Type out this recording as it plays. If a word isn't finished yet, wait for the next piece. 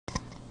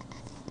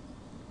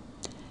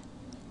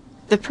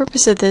The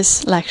purpose of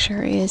this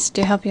lecture is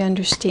to help you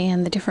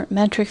understand the different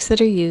metrics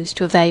that are used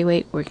to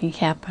evaluate working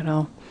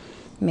capital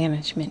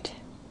management.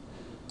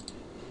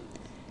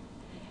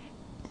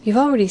 You've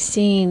already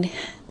seen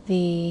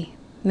the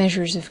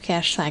measures of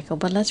cash cycle,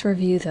 but let's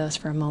review those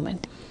for a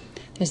moment.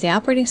 There's the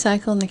operating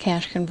cycle and the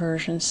cash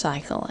conversion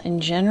cycle. In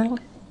general,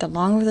 the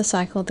longer the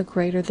cycle, the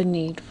greater the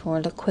need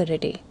for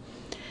liquidity.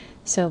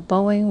 So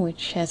Boeing,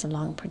 which has a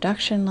long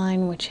production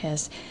line, which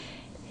has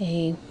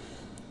a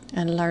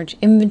large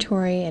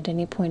inventory at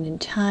any point in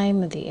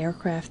time of the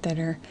aircraft that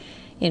are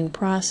in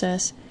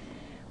process,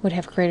 would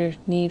have greater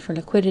need for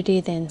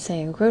liquidity than,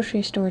 say, a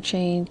grocery store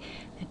chain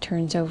that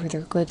turns over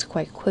their goods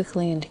quite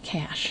quickly into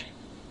cash.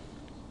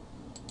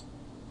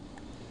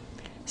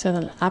 So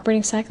the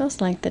operating cycle is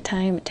like the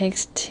time it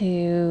takes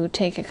to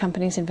take a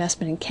company's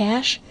investment in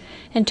cash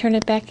and turn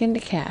it back into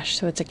cash.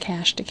 So it's a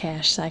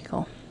cash-to-cash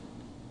cycle.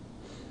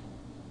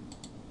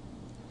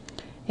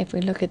 If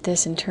we look at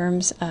this in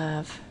terms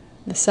of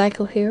the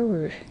cycle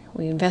here,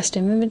 we invest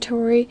in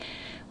inventory,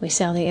 we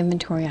sell the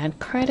inventory on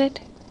credit,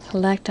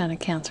 collect on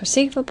accounts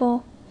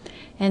receivable,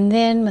 and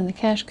then when the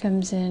cash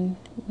comes in,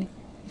 the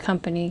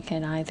company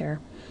can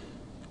either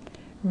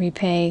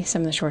repay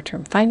some of the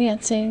short-term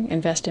financing,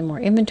 invest in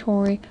more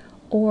inventory,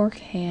 or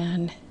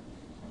can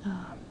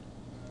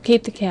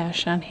keep the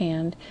cash on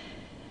hand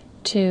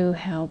to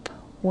help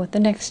with the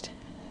next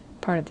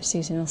part of the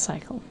seasonal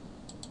cycle.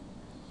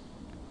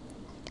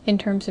 In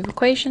terms of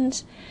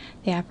equations,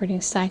 the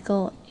operating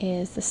cycle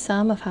is the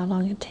sum of how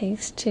long it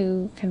takes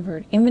to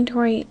convert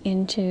inventory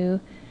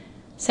into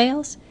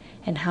sales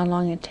and how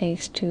long it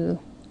takes to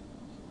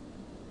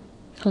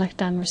collect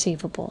on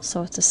receivables.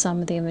 So it's the sum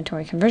of the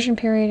inventory conversion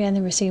period and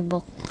the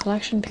receivable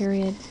collection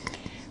period,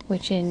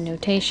 which in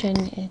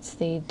notation it's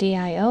the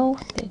DIO,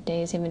 the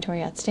days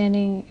inventory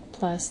outstanding,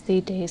 plus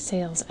the days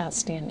sales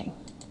outstanding.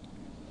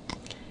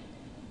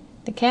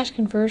 The cash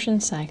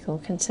conversion cycle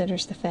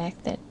considers the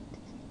fact that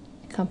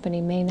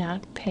company may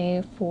not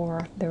pay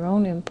for their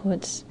own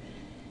inputs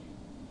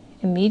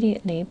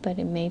immediately, but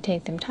it may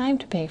take them time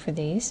to pay for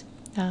these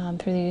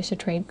through the use of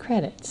trade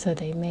credit. So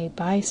they may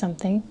buy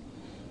something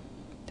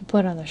to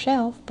put on the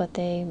shelf, but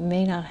they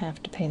may not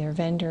have to pay their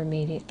vendor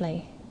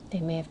immediately.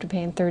 They may have to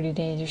pay in 30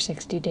 days or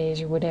 60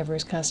 days or whatever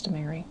is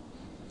customary.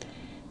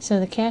 So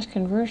the cash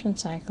conversion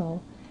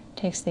cycle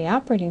takes the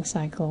operating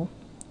cycle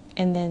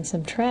and then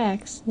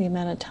subtracts the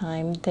amount of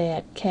time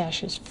that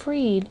cash is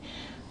freed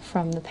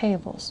from the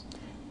payables.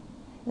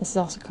 This is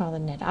also called the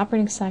net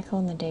operating cycle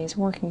and the days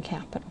working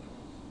capital.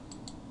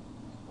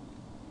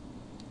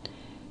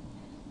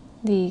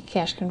 The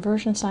cash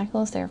conversion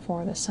cycle is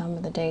therefore the sum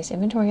of the days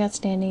inventory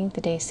outstanding,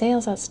 the days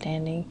sales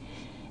outstanding,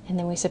 and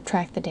then we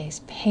subtract the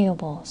days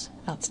payables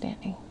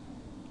outstanding.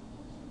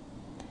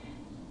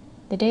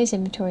 The days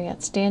inventory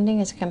outstanding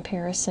is a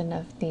comparison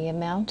of the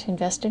amount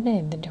invested in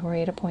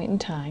inventory at a point in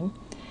time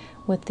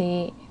with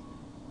the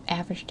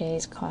average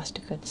days cost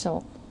of goods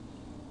sold.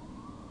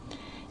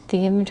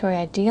 The inventory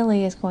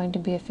ideally is going to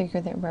be a figure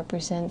that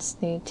represents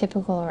the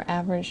typical or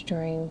average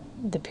during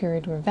the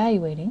period we're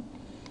evaluating.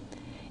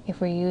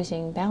 If we're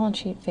using balance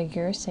sheet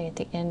figures, say at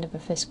the end of a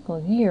fiscal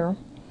year,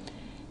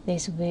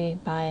 these will be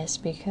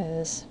biased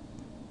because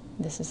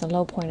this is the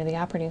low point of the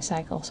operating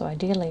cycle, so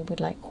ideally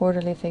we'd like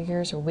quarterly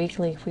figures or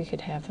weekly. If we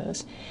could have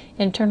those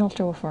internal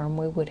to a firm,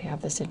 we would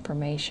have this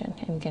information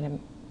and get a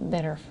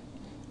better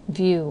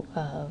view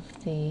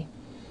of the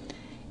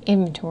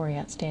inventory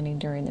outstanding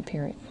during the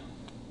period.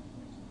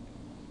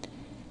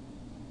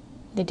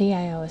 The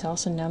DIO is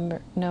also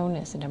known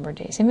as the number of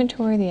days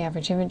inventory, the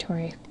average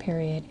inventory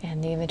period,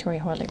 and the inventory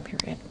holding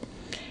period.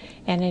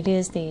 And it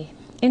is the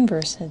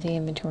inverse of the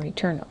inventory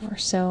turnover.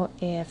 So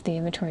if the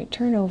inventory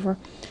turnover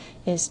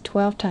is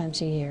 12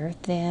 times a year,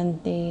 then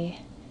the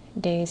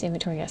days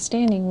inventory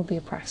outstanding will be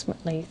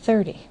approximately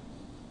 30.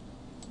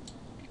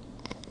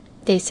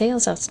 Days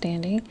sales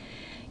outstanding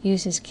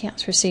uses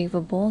accounts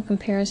receivable and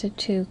compares it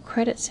to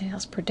credit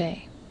sales per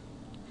day.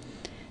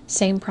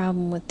 Same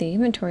problem with the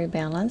inventory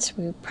balance.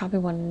 We probably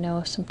want to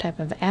know some type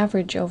of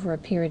average over a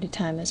period of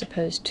time as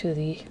opposed to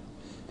the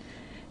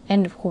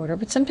end of quarter,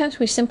 but sometimes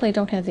we simply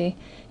don't have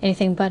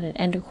anything but an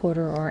end of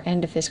quarter or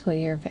end of fiscal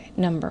year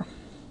number.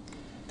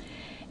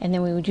 And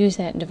then we would use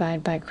that and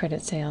divide by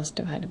credit sales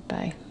divided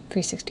by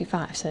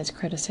 365, so that's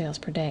credit sales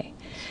per day.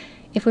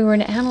 If we were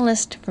an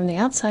analyst from the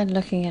outside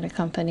looking at a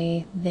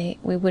company,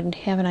 we wouldn't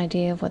have an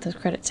idea of what those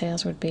credit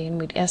sales would be, and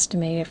we'd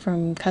estimate it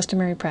from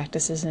customary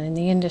practices in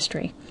the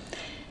industry.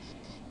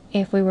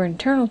 If we were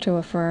internal to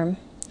a firm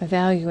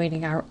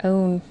evaluating our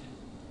own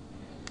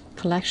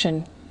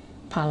collection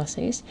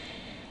policies,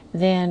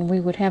 then we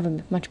would have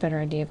a much better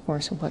idea, of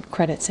course, of what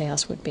credit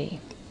sales would be.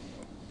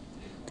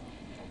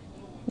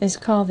 This is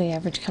called the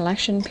average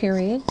collection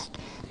period.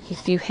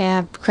 If you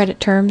have credit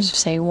terms of,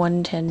 say,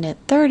 110 net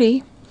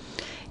 30,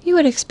 you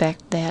would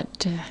expect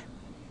that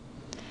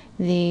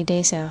the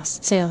day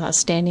sales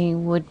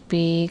outstanding would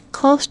be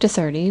close to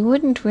 30. You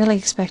wouldn't really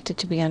expect it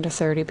to be under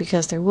 30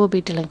 because there will be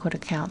delinquent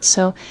accounts.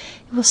 So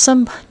it was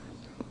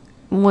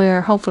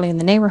somewhere hopefully in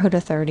the neighborhood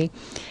of 30.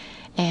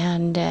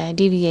 and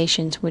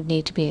deviations would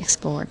need to be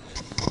explored.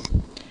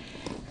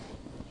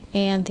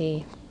 And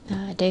the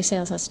day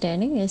sales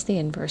outstanding is the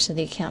inverse of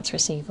the accounts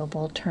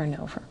receivable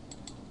turnover.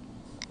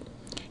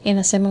 In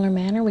a similar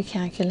manner, we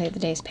calculate the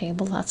days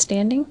payable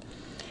outstanding,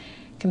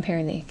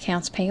 comparing the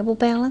accounts payable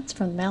balance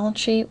from the balance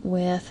sheet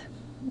with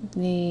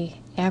the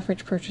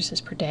average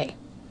purchases per day.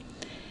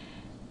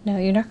 Now,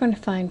 you're not going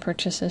to find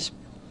purchases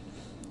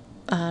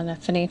on a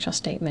financial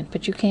statement,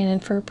 but you can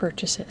infer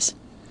purchases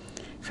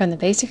from the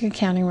basic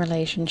accounting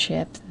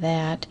relationship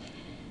that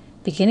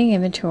beginning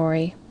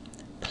inventory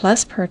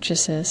plus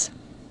purchases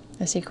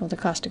is equal to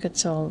cost of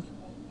goods sold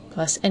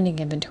plus ending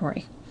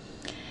inventory.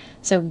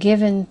 So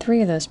given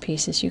three of those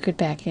pieces, you could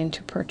back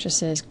into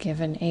purchases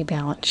given a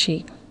balance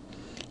sheet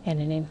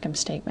and an income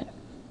statement.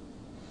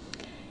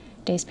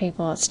 Days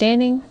payable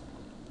outstanding,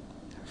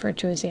 referred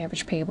to as the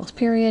average payables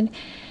period,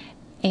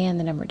 and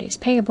the number of days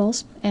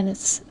payables, and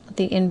it's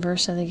the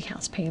inverse of the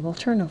accounts payable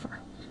turnover.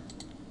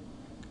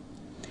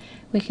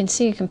 We can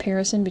see a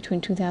comparison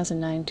between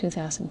 2009 and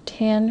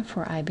 2010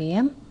 for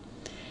IBM.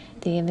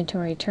 The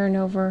inventory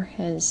turnover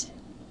has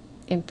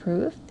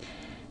improved.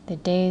 The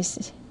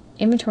days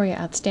inventory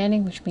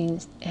outstanding, which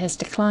means has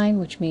declined,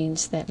 which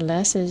means that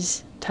less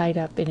is tied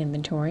up in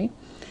inventory.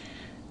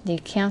 The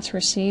accounts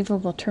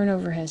receivable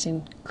turnover has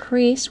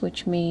increased,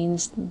 which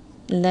means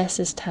less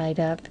is tied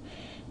up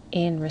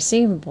in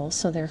receivables,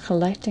 so they're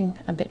collecting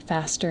a bit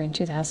faster in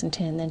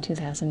 2010 than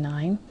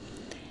 2009.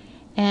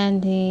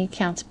 And the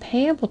accounts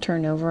payable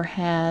turnover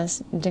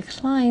has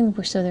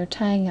declined, so they're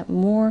tying up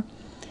more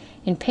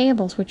in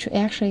payables, which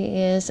actually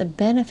is a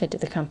benefit to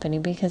the company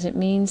because it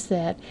means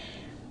that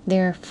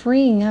they're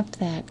freeing up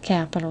that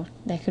capital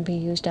that could be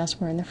used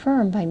elsewhere in the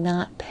firm by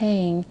not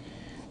paying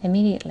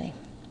immediately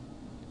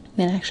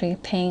and actually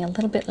paying a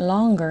little bit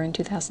longer in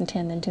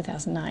 2010 than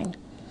 2009.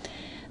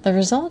 The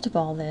result of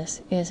all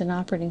this is an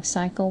operating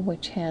cycle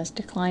which has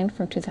declined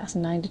from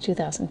 2009 to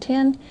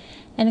 2010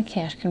 and a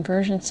cash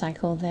conversion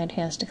cycle that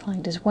has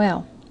declined as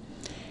well.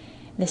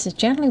 This is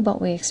generally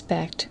what we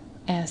expect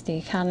as the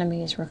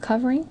economy is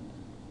recovering.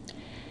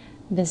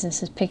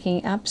 Business is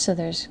picking up, so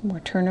there's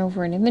more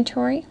turnover in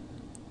inventory.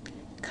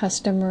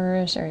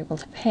 Customers are able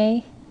to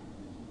pay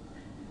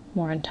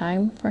more on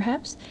time,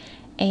 perhaps,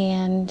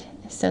 and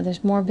so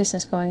there's more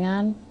business going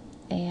on,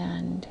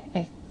 and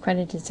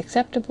credit is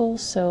acceptable,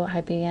 so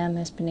IBM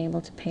has been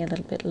able to pay a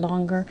little bit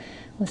longer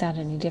without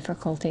any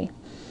difficulty.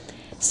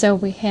 So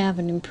we have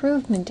an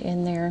improvement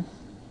in their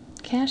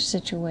cash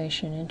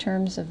situation in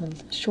terms of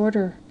a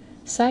shorter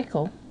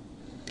cycle,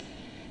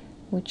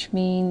 which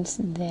means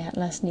that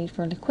less need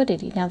for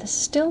liquidity. Now, this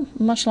is still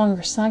a much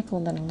longer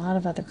cycle than a lot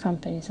of other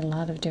companies in a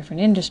lot of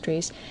different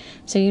industries,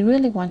 so you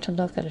really want to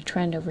look at a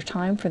trend over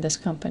time for this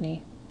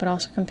company, but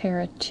also compare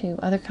it to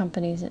other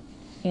companies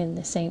in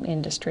the same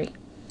industry.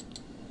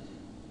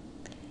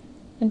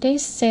 And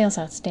days sales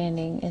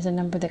outstanding is a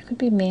number that could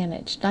be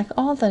managed. Like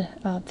all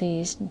of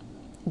these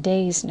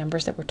days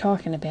numbers that we're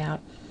talking about,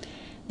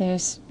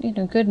 there's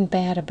good and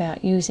bad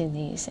about using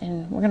these,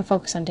 and we're going to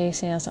focus on day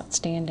sales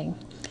outstanding.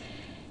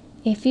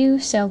 If you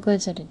sell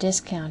goods at a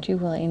discount, you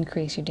will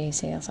increase your day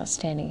sales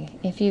outstanding.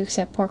 If you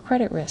accept poor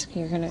credit risk,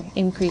 you're going to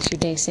increase your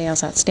day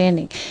sales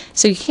outstanding.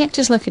 So you can't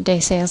just look at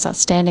day sales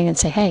outstanding and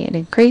say, hey, it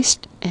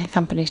increased, and the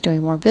company's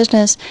doing more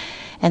business,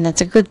 and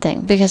that's a good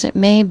thing, because it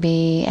may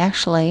be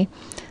actually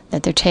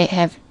that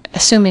they're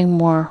assuming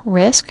more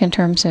risk in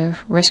terms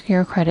of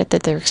riskier credit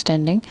that they're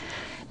extending,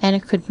 and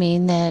it could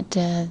mean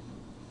that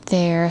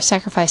they're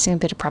sacrificing a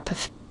bit of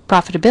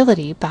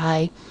profitability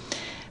by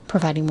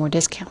providing more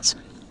discounts.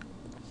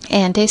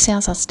 And day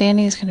sales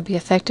outstanding is going to be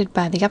affected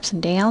by the ups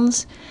and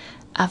downs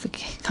of a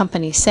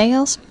company's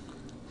sales.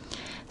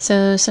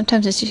 So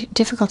sometimes it's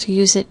difficult to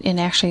use it in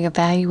actually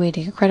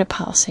evaluating a credit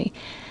policy.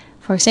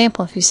 For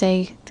example, if you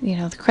say,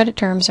 the credit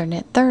terms are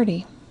net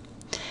 30,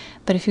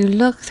 but if you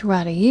look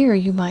throughout a year,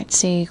 you might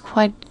see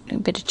quite a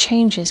bit of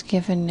changes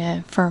given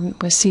a firm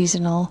with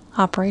seasonal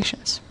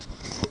operations.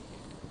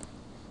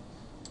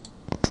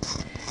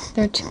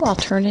 There are two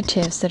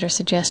alternatives that are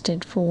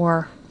suggested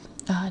for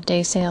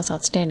day sales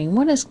outstanding.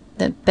 One is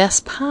the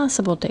best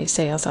possible day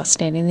sales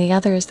outstanding. The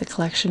other is the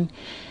collection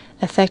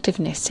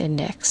effectiveness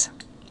index.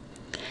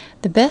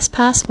 The best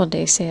possible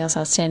day sales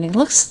outstanding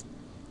looks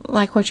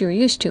like what you're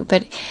used to,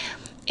 but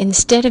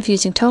instead of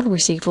using total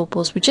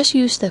receivables, we just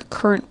use the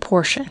current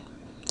portion.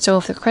 So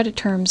if the credit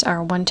terms are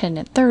 110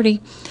 at 30,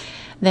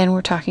 then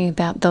we're talking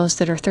about those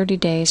that are 30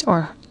 days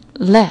or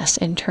less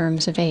in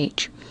terms of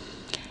age.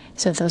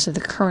 So those are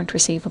the current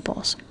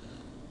receivables.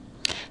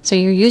 So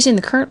you're using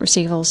the current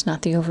receivables,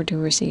 not the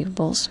overdue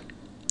receivables.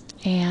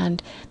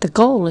 And the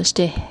goal is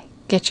to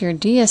get your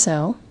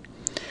DSO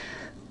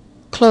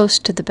close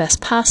to the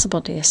best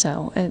possible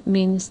DSO. It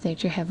means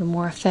that you have a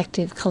more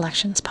effective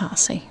collections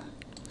policy.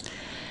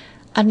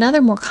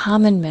 Another more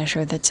common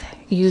measure that's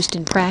used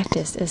in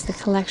practice is the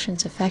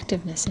Collections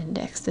Effectiveness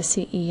Index, the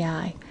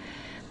CEI.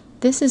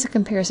 This is a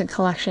comparison of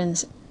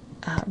collections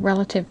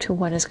relative to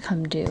what has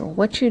come due.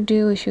 What you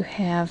do is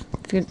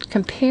if you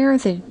compare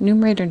the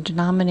numerator and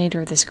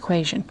denominator of this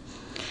equation,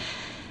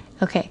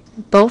 Okay,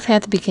 both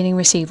have the beginning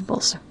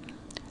receivables.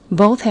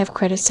 Both have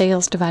credit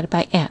sales divided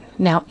by N.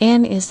 Now,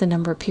 N is the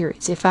number of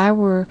periods. If I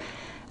were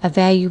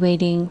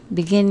evaluating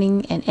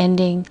beginning and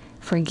ending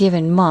for a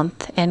given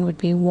month, N would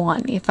be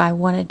 1. If I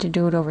wanted to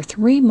do it over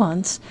 3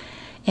 months,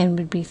 N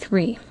would be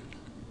 3.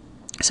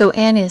 So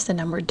N is the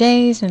number of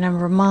days, the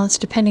number of months,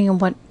 depending on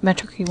what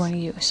metric you want to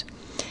use.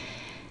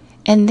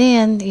 And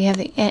then you have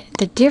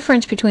the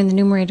difference between the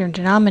numerator and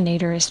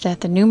denominator is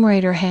that the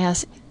numerator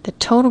has the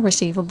total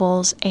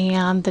receivables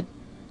and the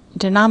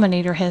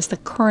denominator has the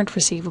current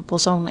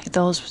receivables only.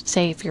 Those,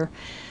 say, if your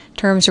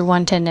terms are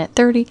 110 net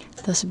 30,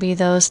 those would be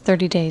those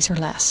 30 days or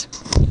less.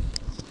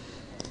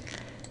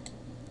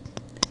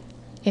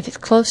 If it's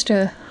close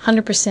to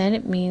 100%,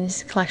 it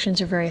means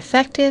collections are very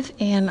effective,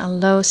 and a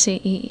low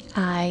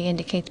CEI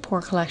indicates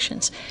poor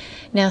collections.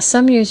 Now,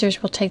 some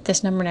users will take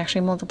this number and actually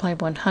multiply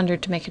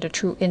 100 to make it a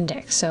true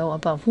index. So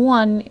above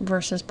 1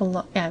 versus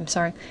below,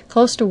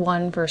 close to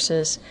 1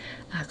 versus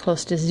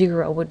close to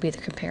 0 would be the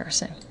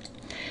comparison.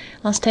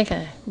 Let's take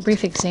a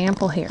brief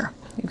example here.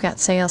 We've got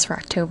sales for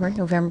October,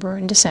 November,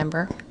 and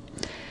December.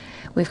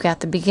 We've got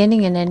the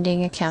beginning and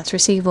ending accounts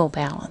receivable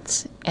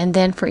balance. And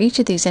then for each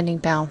of these ending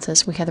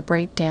balances, we have the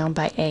breakdown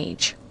by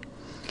age.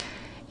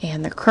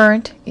 And the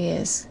current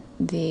is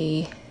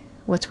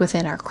what's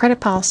within our credit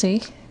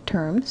policy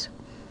terms.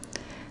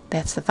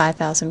 That's the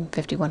 5,000,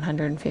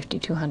 5,100, and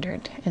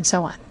 5,200, and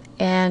so on.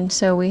 And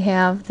so we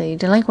have the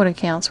delinquent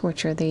accounts,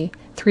 which are the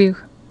 3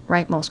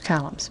 rightmost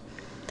columns.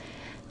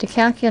 To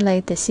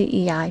calculate the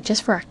CEI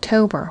just for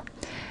October,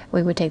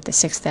 we would take the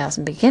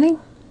 6,000 beginning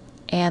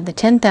and the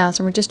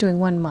 10,000, we're just doing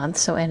 1 month,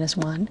 so N is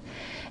 1.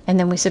 And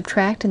then we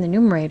subtract in the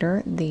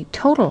numerator the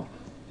total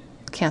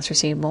accounts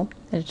receivable.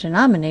 In the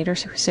denominator,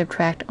 so we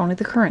subtract only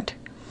the current.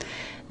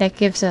 That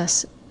gives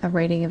us a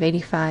rating of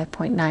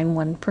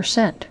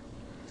 85.91%.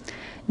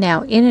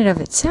 Now, in and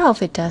of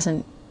itself, it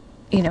doesn't,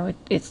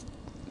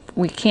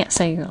 we can't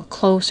say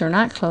close or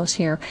not close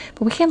here,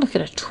 but we can look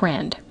at a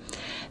trend.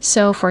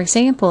 So, for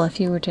example, if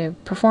you were to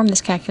perform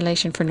this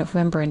calculation for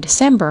November and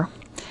December,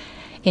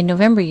 in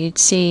November you'd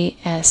see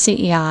a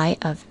CEI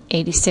of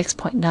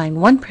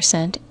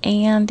 86.91%,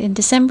 and in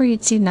December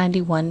you'd see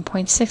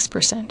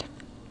 91.6%.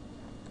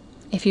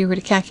 If you were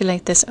to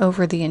calculate this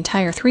over the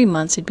entire 3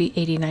 months, it'd be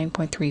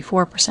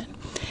 89.34%.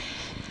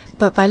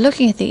 But by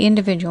looking at the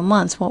individual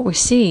months, what we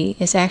see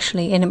is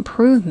actually an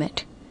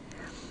improvement.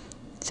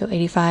 So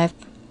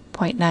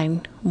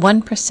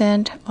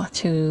 85.91%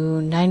 to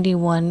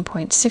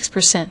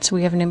 91.6%. So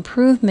we have an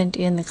improvement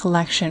in the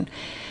collection,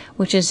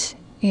 which is,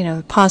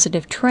 a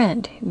positive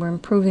trend. We're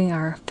improving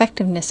our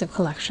effectiveness of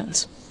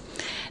collections.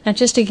 Now,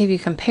 just to give you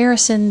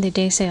comparison, the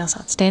day sales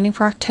outstanding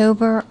for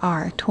October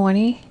are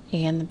 20,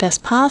 and the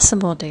best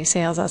possible day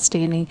sales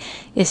outstanding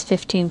is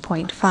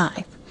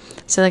 15.5.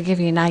 So that'll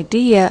give you an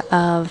idea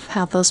of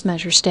how those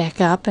measures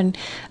stack up, and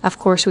of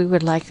course we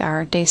would like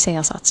our day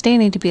sales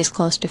outstanding to be as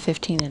close to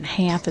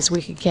 15.5 as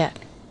we could get.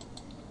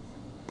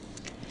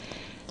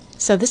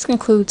 So this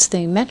concludes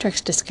the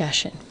metrics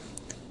discussion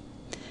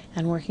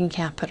on working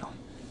capital.